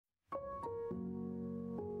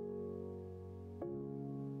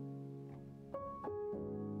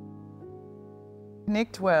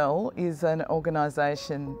ConnectWell is an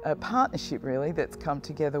organisation, a partnership really, that's come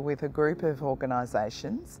together with a group of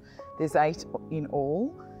organisations. There's 8 in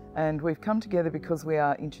all, and we've come together because we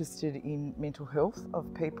are interested in mental health of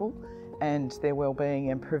people and their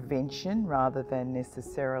wellbeing and prevention rather than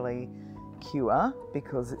necessarily cure,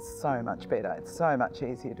 because it's so much better. It's so much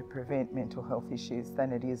easier to prevent mental health issues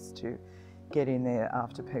than it is to get in there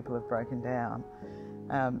after people have broken down.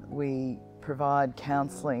 We provide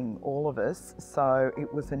counselling, all of us, so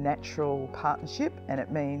it was a natural partnership, and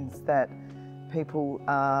it means that people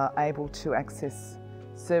are able to access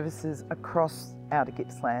services across Outer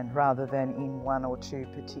Gippsland rather than in 1 or 2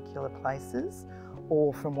 particular places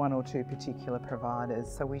or from 1 or 2 particular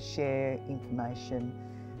providers. So we share information,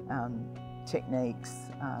 techniques,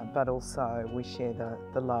 but also we share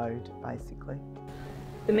the load basically.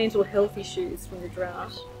 The mental health issues from the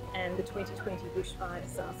drought and the 2020 bushfire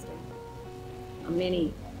disaster are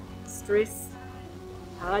many. Stress,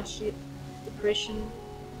 hardship, depression,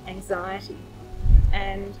 anxiety,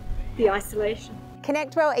 and the isolation.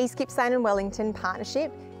 ConnectWell East Gippsland and Wellington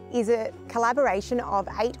Partnership is a collaboration of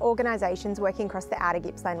 8 organisations working across the Outer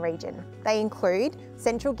Gippsland region. They include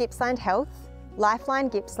Central Gippsland Health, Lifeline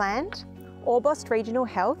Gippsland, Orbost Regional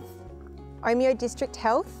Health, Omeo District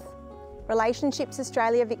Health, Relationships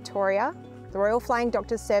Australia Victoria, the Royal Flying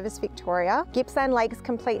Doctors Service Victoria, Gippsland Lakes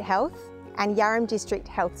Complete Health, and Yarram District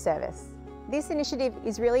Health Service. This initiative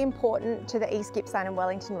is really important to the East Gippsland and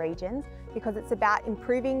Wellington regions because it's about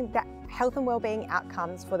improving the health and wellbeing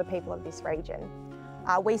outcomes for the people of this region.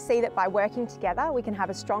 We see that by working together we can have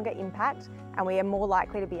a stronger impact, and we are more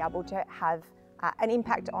likely to be able to have an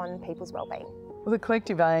impact on people's wellbeing. Well, the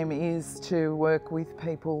collective aim is to work with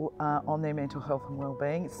people on their mental health and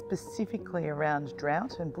wellbeing, specifically around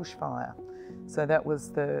drought and bushfire. So that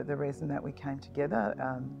was the reason that we came together.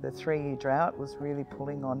 The 3-year drought was really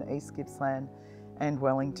pulling on East Gippsland and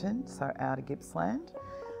Wellington, so Outer Gippsland.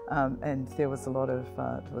 And there was a lot of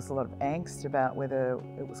angst about whether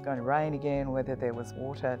it was going to rain again, whether there was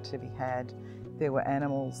water to be had. There were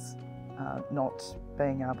animals not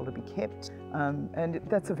being able to be kept, and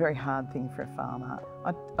that's a very hard thing for a farmer.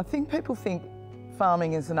 I think people think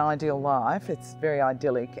farming is an ideal life. It's very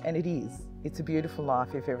idyllic, and it is. It's a beautiful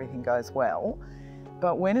life if everything goes well,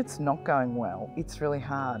 but when it's not going well, it's really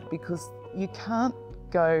hard because you can't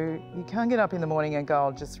get up in the morning and go,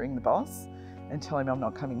 I'll just ring the boss and tell him I'm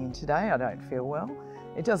not coming in today, I don't feel well.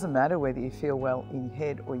 It doesn't matter whether you feel well in your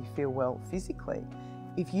head or you feel well physically.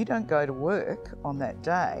 If you don't go to work on that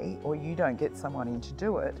day or you don't get someone in to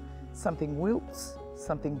do it, something wilts,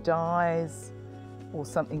 something dies, or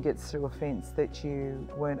something gets through a fence that you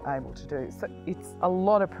weren't able to do. So it's a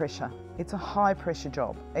lot of pressure. It's a high pressure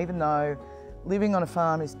job. Even though living on a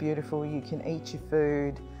farm is beautiful, you can eat your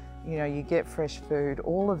food, you know, you get fresh food,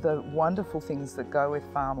 all of the wonderful things that go with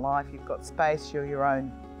farm life. You've got space, you're your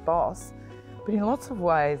own boss. But in lots of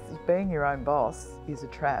ways, being your own boss is a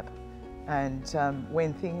trap. And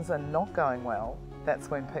when things are not going well, that's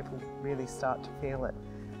when people really start to feel it.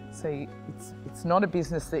 So it's not a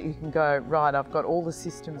business that you can go, right, I've got all the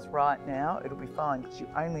systems right now, it'll be fine, because you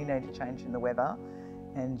only need a change in the weather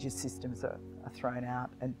and your systems are thrown out,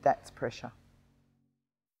 and that's pressure.